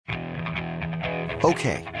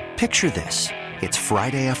Okay, picture this. It's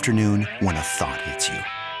Friday afternoon when a thought hits you.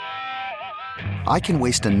 I can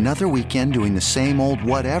waste another weekend doing the same old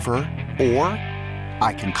whatever, or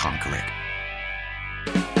I can conquer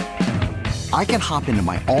it. I can hop into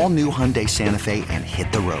my all-new Hyundai Santa Fe and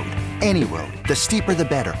hit the road. Any road. The steeper, the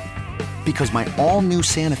better. Because my all-new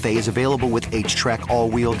Santa Fe is available with H-Track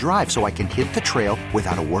all-wheel drive, so I can hit the trail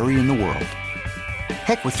without a worry in the world.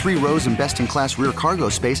 Heck, with 3 rows and best-in-class rear cargo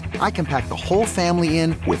space, I can pack the whole family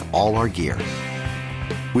in with all our gear.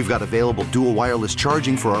 We've got available dual wireless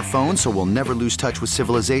charging for our phones, so we'll never lose touch with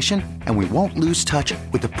civilization, and we won't lose touch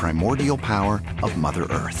with the primordial power of Mother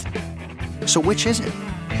Earth. So which is it?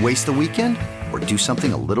 Waste the weekend or do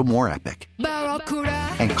something a little more epic?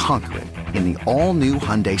 And conquer it in the all-new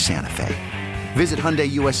Hyundai Santa Fe. Visit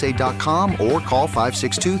HyundaiUSA.com or call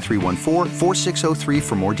 562-314-4603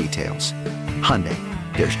 for more details. Hyundai,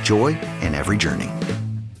 there's joy in every journey.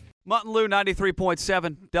 Mutt and Lou,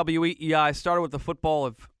 93.7 WEEI. Started with the football.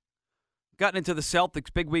 Have gotten into the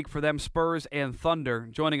Celtics. Big week for them, Spurs and Thunder.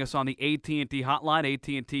 Joining us on the AT&T hotline,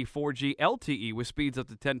 AT&T 4G LTE with speeds up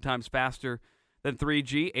to 10 times faster than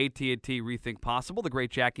 3G. AT&T Rethink Possible. The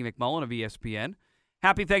great Jackie McMullen of ESPN.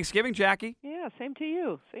 Happy Thanksgiving, Jackie. Yeah, same to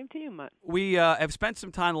you. Same to you, Mutt. We have spent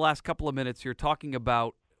some time the last couple of minutes here talking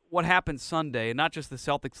about what happened Sunday, and not just the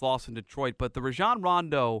Celtics loss in Detroit, but the Rajon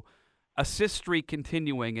Rondo assist streak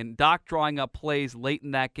continuing, and Doc drawing up plays late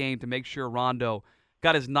in that game to make sure Rondo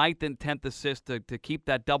got his 9th and 10th assist to keep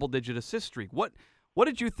that double-digit assist streak. What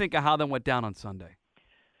did you think of how that went down on Sunday?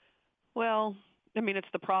 Well, I mean,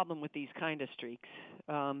 it's the problem with these kind of streaks.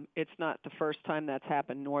 It's not the first time that's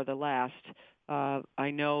happened, nor the last.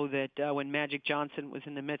 I know that when Magic Johnson was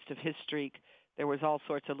in the midst of his streak, there was all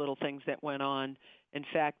sorts of little things that went on. In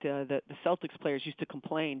fact, the Celtics players used to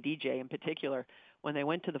complain, DJ in particular, when they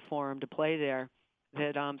went to the Forum to play there,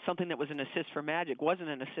 that something that was an assist for Magic wasn't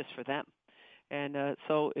an assist for them. And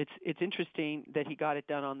so it's interesting that he got it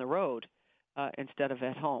done on the road instead of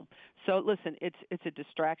at home. So listen, it's a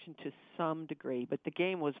distraction to some degree, but the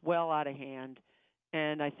game was well out of hand.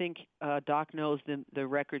 And I think Doc knows the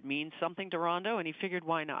record means something to Rondo, and he figured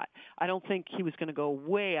why not. I don't think he was going to go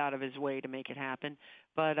way out of his way to make it happen,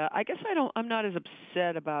 but I guess I'm not as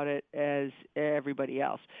upset about it as everybody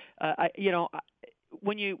else.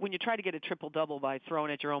 When you try to get a triple double by throwing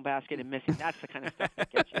at your own basket and missing, that's the kind of stuff that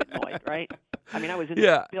gets you annoyed, right? I mean, I was in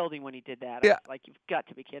the building when he did that. I was like, you've got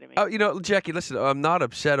to be kidding me. Jackie, listen, I'm not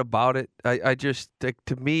upset about it. I just,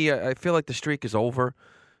 to me, I feel like the streak is over.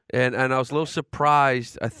 And I was a little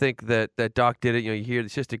surprised, I think, that Doc did it. You hear the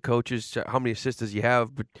assistant coaches, how many assists you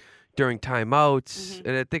have during timeouts. Mm-hmm.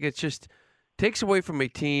 And I think it just takes away from a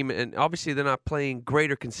team. And obviously they're not playing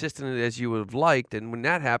great or consistently as you would have liked. And when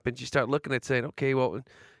that happens, you start looking at saying, okay, well,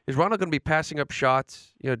 is Rondo going to be passing up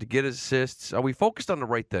shots, to get his assists? Are we focused on the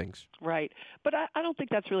right things? Right. But I don't think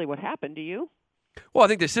that's really what happened. Do you? Well, I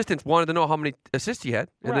think the assistants wanted to know how many assists he had.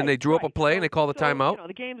 And then they drew up a play and they called the timeout.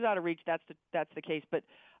 The game's out of reach. That's the case. But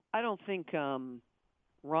I don't think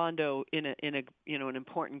Rondo in an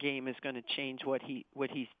important game is going to change what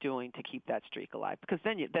he's doing to keep that streak alive, because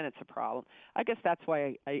then it's a problem. I guess that's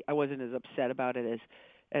why I wasn't as upset about it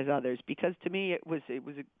as others, because to me it was to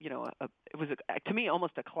me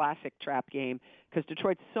almost a classic trap game, because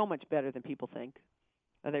Detroit's so much better than people think.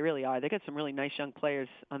 They really are. They got some really nice young players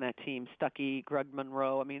on that team. Stuckey, Greg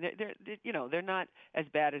Monroe. I mean, they're not as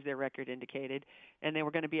bad as their record indicated. And they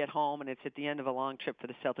were going to be at home, and it's at the end of a long trip for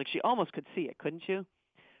the Celtics. You almost could see it, couldn't you?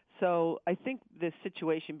 So I think the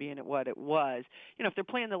situation being at what it was, if they're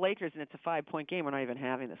playing the Lakers and it's a 5-point game, we're not even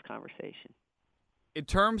having this conversation. In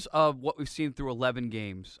terms of what we've seen through 11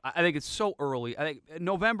 games, I think it's so early. I think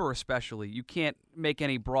November especially, you can't make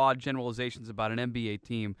any broad generalizations about an NBA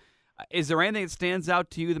team. Is there anything that stands out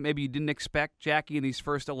to you that maybe you didn't expect, Jackie, in these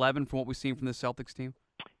first 11 from what we've seen from the Celtics team?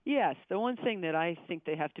 Yes. The one thing that I think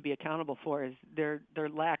they have to be accountable for is their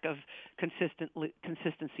lack of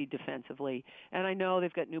consistency defensively. And I know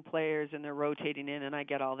they've got new players and they're rotating in, and I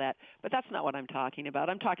get all that. But that's not what I'm talking about.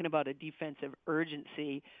 I'm talking about a defensive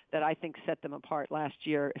urgency that I think set them apart last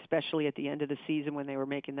year, especially at the end of the season when they were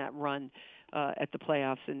making that run at the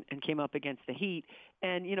playoffs and came up against the Heat.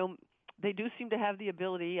 And, they do seem to have the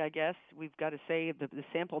ability, I guess, we've got to say, the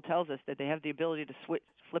sample tells us that they have the ability to flip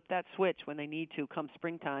that switch when they need to come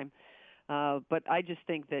springtime. But I just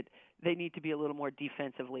think that they need to be a little more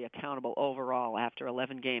defensively accountable overall after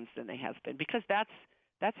 11 games than they have been, because that's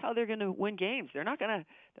how they're going to win games. They're not going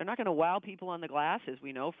to wow people on the glass, as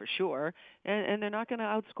we know for sure, and they're not going to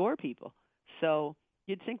outscore people. So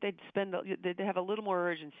You'd think they'd have a little more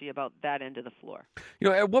urgency about that end of the floor.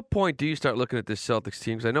 At what point do you start looking at this Celtics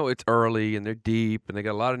team? 'Cause I know it's early and they're deep and they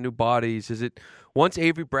got a lot of new bodies. Is it once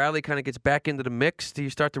Avery Bradley kind of gets back into the mix, do you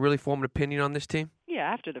start to really form an opinion on this team?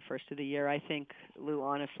 Yeah, after the first of the year, I think, Lou,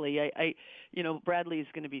 honestly, Bradley is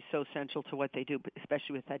going to be so central to what they do,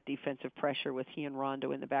 especially with that defensive pressure with he and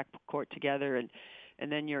Rondo in the backcourt together, and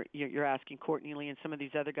then you're asking Courtney Lee and some of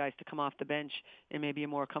these other guys to come off the bench in maybe a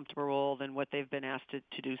more comfortable role than what they've been asked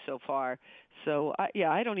to do so far. So I'm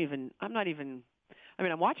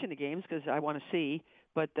watching the games because I want to see,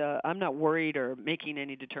 but I'm not worried or making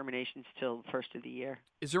any determinations till the first of the year.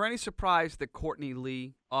 Is there any surprise that Courtney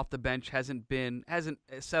Lee off the bench hasn't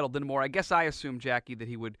settled in more? I guess I assumed, Jackie, that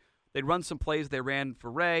they'd run some plays they ran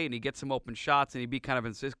for Ray, and he'd get some open shots, and he'd be kind of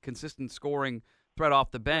a consistent scoring threat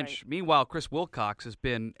off the bench. Right. Meanwhile, Chris Wilcox has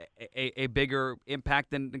been a bigger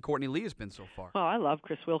impact than Courtney Lee has been so far. Oh, I love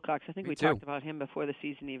Chris Wilcox. I think Me we too. talked about him before the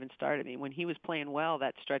season even started. I mean, when he was playing well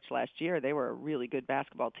that stretch last year, they were a really good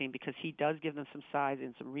basketball team because he does give them some size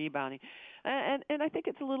and some rebounding. And I think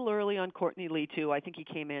it's a little early on Courtney Lee, too. I think he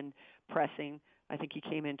came in pressing. I think he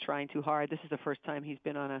came in trying too hard. This is the first time he's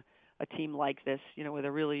been on a team like this, with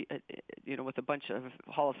a really, with a bunch of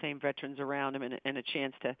Hall of Fame veterans around him and a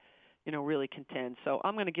chance to, really contend. So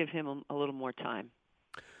I'm going to give him a little more time.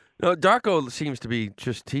 No, Darko seems to be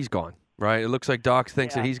he's gone, right? It looks like Doc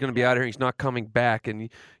thinks that he's going to be out of here. He's not coming back. And you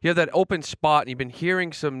have that open spot, and you've been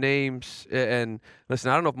hearing some names. And listen,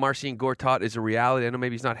 I don't know if Marcin Gortat is a reality. I know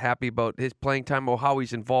maybe he's not happy about his playing time or how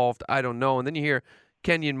he's involved. I don't know. And then you hear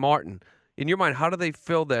Kenyon Martin. In your mind, how do they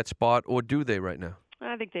fill that spot, or do they right now?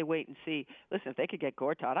 I think they wait and see. Listen, if they could get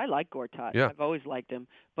Gortat, I like Gortat. Yeah. I've always liked him.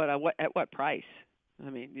 But at what price? I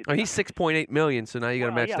mean, he's $6.8 million, so now you got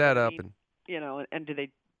to match that up. And do they?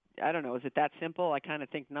 I don't know. Is it that simple? I kind of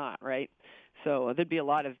think not, right? So there'd be a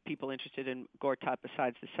lot of people interested in Gortat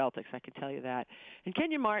besides the Celtics. I can tell you that. And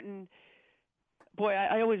Kenyon Martin, boy,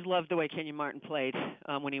 I always loved the way Kenyon Martin played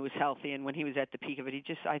when he was healthy and when he was at the peak of it.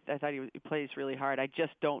 I thought he plays really hard. I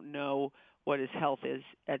just don't know what his health is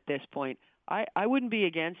at this point. I wouldn't be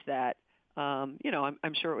against that. I'm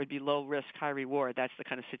sure it would be low risk, high reward. That's the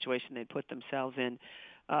kind of situation they'd put themselves in.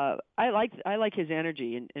 I like his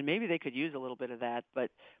energy, and maybe they could use a little bit of that. But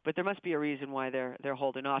there must be a reason why they're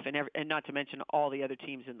holding off, and not to mention all the other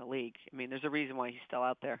teams in the league. I mean, there's a reason why he's still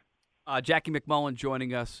out there. Jackie McMullen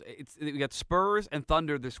joining us. We got Spurs and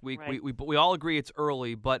Thunder this week. Right. We all agree it's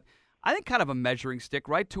early, but I think kind of a measuring stick,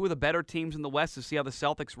 right? Two of the better teams in the West, to see how the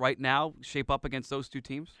Celtics right now shape up against those two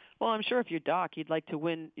teams. Well, I'm sure if you're Doc, you'd like to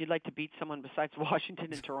win. You'd like to beat someone besides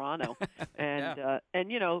Washington and Toronto. And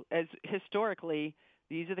as historically,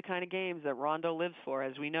 these are the kind of games that Rondo lives for,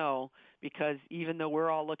 as we know, because even though we're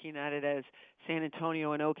all looking at it as San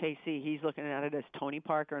Antonio and OKC, he's looking at it as Tony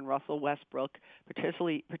Parker and Russell Westbrook,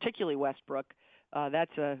 particularly Westbrook.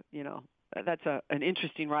 That's an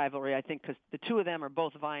interesting rivalry, I think, because the two of them are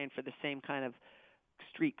both vying for the same kind of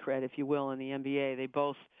street cred, if you will, in the NBA. They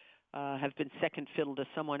both have been second fiddle to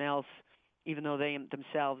someone else, even though they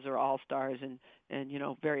themselves are all-stars and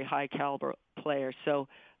very high-caliber players. So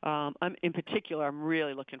I'm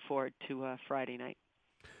really looking forward to Friday night.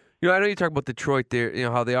 I know you talk about Detroit there,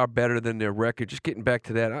 how they are better than their record. Just getting back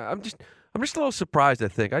to that, I'm just a little surprised, I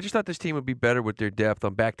think. I just thought this team would be better with their depth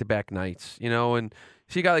on back-to-back nights, and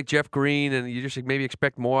see a guy like Jeff Green, and you just maybe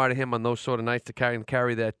expect more out of him on those sort of nights to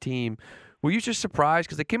carry that team. Were you just surprised?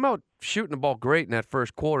 Because they came out shooting the ball great in that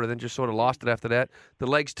first quarter, then just sort of lost it after that. The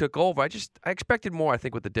legs took over. I expected more, I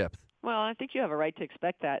think, with the depth. Well, I think you have a right to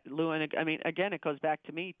expect that, Lou. And I mean, again, it goes back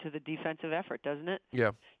to me to the defensive effort, doesn't it? Yeah.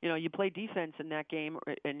 You play defense in that game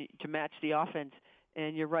and to match the offense,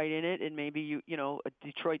 and you're right in it. And maybe a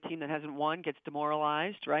Detroit team that hasn't won gets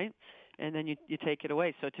demoralized, right? And then you take it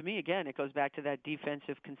away. So to me, again, it goes back to that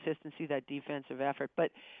defensive consistency, that defensive effort.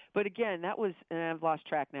 But again, that was, and I've lost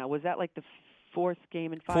track now. Was that like the fourth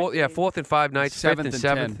game in 5 days? Yeah, 4th and 5 nights, 5th and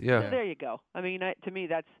 7th. Yeah. So there you go. I mean, to me,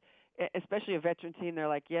 that's, especially a veteran team, they're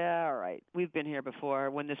like, yeah, all right, we've been here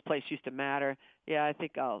before when this place used to matter. Yeah, I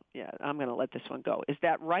think I'm going to let this one go. Is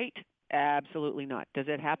that right? Absolutely not. Does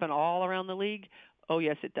it happen all around the league? Oh,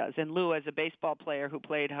 yes, it does. And Lou, as a baseball player who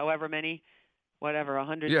played however many,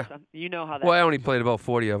 100, yeah. You know how that Well, I only played about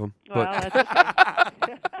 40 of them. Well, that's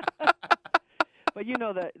okay. But you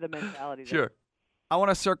know the mentality. Sure. I want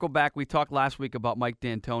to circle back. We talked last week about Mike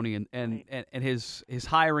D'Antoni and his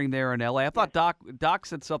hiring there in L.A. I thought Doc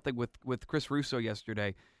said something with Chris Russo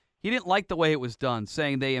yesterday. He didn't like the way it was done,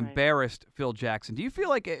 saying they embarrassed Phil Jackson. Do you feel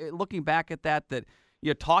like, looking back at that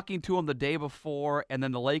you're talking to him the day before, and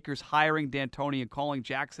then the Lakers hiring D'Antoni and calling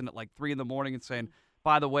Jackson at like 3 a.m. and saying,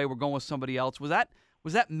 by the way, we're going with somebody else? Was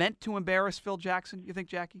Was that meant to embarrass Phil Jackson, you think,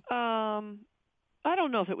 Jackie? I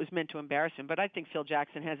don't know if it was meant to embarrass him, but I think Phil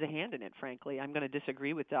Jackson has a hand in it, frankly. I'm going to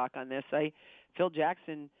disagree with Doc on this. Phil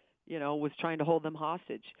Jackson, was trying to hold them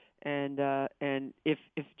hostage. And if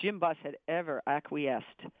Jim Buss had ever acquiesced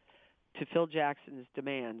to Phil Jackson's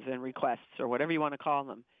demands and requests, or whatever you want to call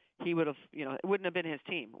them, he would have, it wouldn't have been his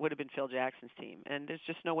team. It would have been Phil Jackson's team. And there's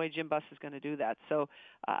just no way Jim Buss is going to do that. So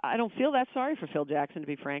I don't feel that sorry for Phil Jackson, to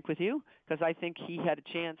be frank with you, because I think he had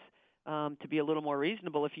a chance to be a little more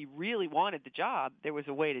reasonable. If he really wanted the job, there was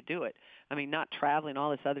a way to do it. I mean, not traveling,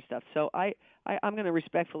 all this other stuff. So I'm going to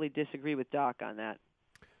respectfully disagree with Doc on that.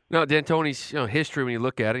 No, D'Antoni's history, when you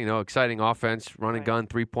look at it, exciting offense, run and gun,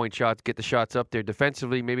 3-point shots, get the shots up there.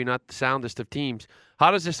 Defensively, maybe not the soundest of teams.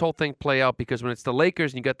 How does this whole thing play out? Because when it's the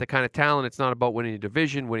Lakers and you got the kind of talent, it's not about winning a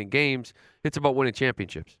division, winning games. It's about winning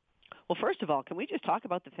championships. Well, first of all, can we just talk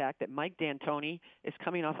about the fact that Mike D'Antoni is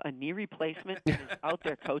coming off a knee replacement and is out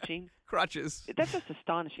there coaching? Crutches. That's just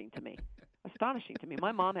astonishing to me. Astonishing to me.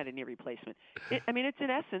 My mom had a knee replacement. It's in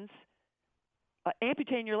essence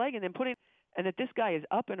amputating your leg and then putting. And that this guy is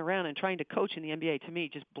up and around and trying to coach in the NBA, to me,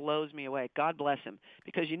 just blows me away. God bless him.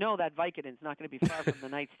 Because that Vicodin's not going to be far from the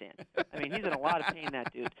nightstand. I mean, he's in a lot of pain,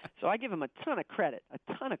 that dude. So I give him a ton of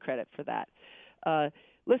credit for that.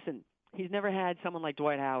 Listen, he's never had someone like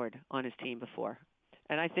Dwight Howard on his team before.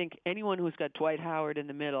 And I think anyone who's got Dwight Howard in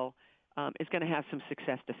the middle is going to have some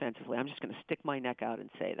success defensively. I'm just going to stick my neck out and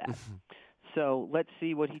say that. So let's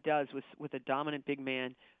see what he does with a dominant big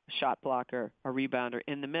man, a shot blocker, a rebounder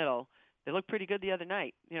in the middle. They looked pretty good the other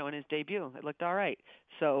night, in his debut. It looked all right.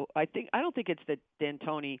 So I don't think it's that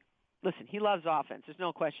D'Antoni. Listen, he loves offense. There's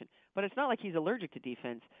no question. But it's not like he's allergic to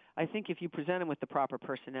defense. I think if you present him with the proper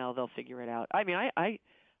personnel, they'll figure it out. I mean, I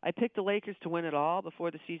picked the Lakers to win it all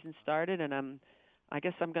before the season started, and I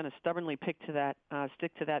guess I'm going to stubbornly stick to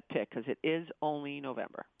that pick because it is only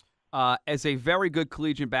November. As a very good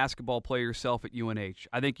collegiate basketball player yourself at UNH,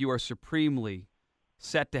 I think you are supremely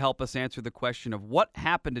set to help us answer the question of what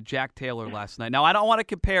happened to Jack Taylor last night. Now, I don't want to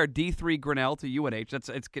compare D3 Grinnell to UNH. It's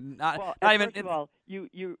not, well, not even. First of all,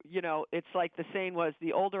 it's like the saying was,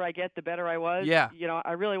 the older I get, the better I was. Yeah.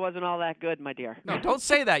 I really wasn't all that good, my dear. No, don't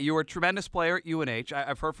say that. You were a tremendous player at UNH.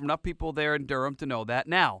 I've heard from enough people there in Durham to know that.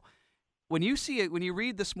 Now, when you see it, when you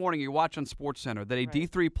read this morning, you watch on SportsCenter that a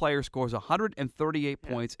D3 player scores 138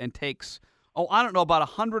 points and takes, I don't know, about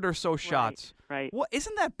 100 or so shots. Right. Well,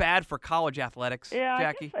 isn't that bad for college athletics, yeah,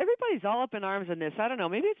 Jackie? I guess everybody's all up in arms on this. I don't know.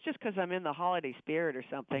 Maybe it's just because I'm in the holiday spirit or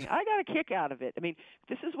something. I got a kick out of it. I mean,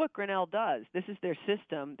 this is what Grinnell does. This is their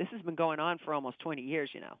system. This has been going on for almost 20 years,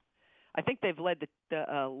 I think they've led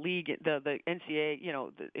the league, the NCAA,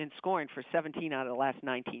 in scoring for 17 out of the last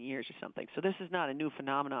 19 years or something. So this is not a new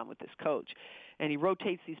phenomenon with this coach. And he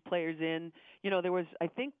rotates these players in. There was, I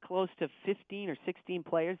think, close to 15 or 16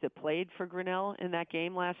 players that played for Grinnell in that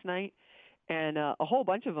game last night. And a whole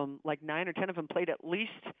bunch of them, like 9 or 10 of them, played at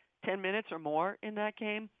least 10 minutes or more in that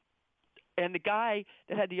game. And the guy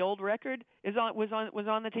that had the old record was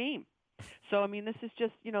on the team. So I mean, this is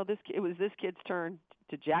just it was this kid's turn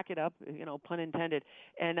to jack it up, pun intended.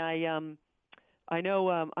 And I know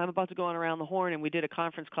I'm about to go on Around the Horn, and we did a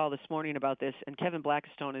conference call this morning about this. And Kevin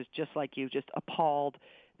Blackstone is just like you, just appalled.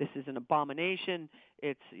 This is an abomination.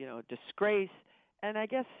 It's a disgrace. And I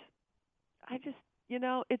guess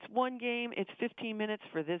it's one game. It's 15 minutes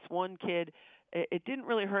for this one kid. It didn't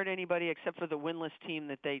really hurt anybody except for the winless team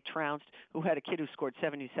that they trounced, who had a kid who scored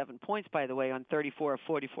 77 points, by the way, on 34 of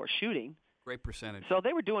 44 shooting. Great percentage. So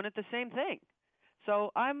they were doing it the same thing.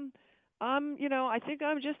 So I think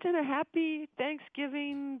I'm just in a happy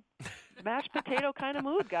Thanksgiving mashed potato kind of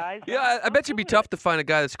mood, guys. Yeah, I bet you'd be tough to find a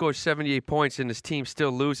guy that scores 78 points and his team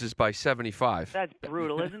still loses by 75. That's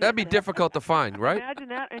brutal, isn't it? That'd be difficult to find, right? Imagine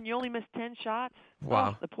that, and you only missed 10 shots.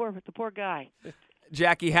 Wow. Oh, the poor guy.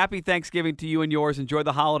 Jackie, happy Thanksgiving to you and yours. Enjoy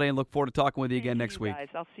the holiday and look forward to talking with you again next week. Guys,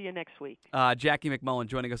 I'll see you next week. Jackie McMullen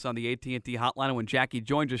joining us on the AT&T hotline. And when Jackie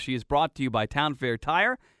joins us, she is brought to you by Town Fair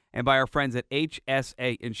Tire and by our friends at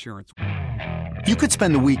HSA Insurance. You could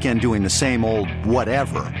spend the weekend doing the same old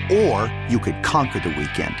whatever, or you could conquer the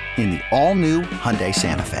weekend in the all-new Hyundai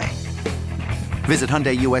Santa Fe. Visit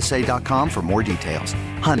HyundaiUSA.com for more details.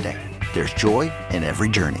 Hyundai, there's joy in every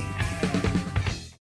journey.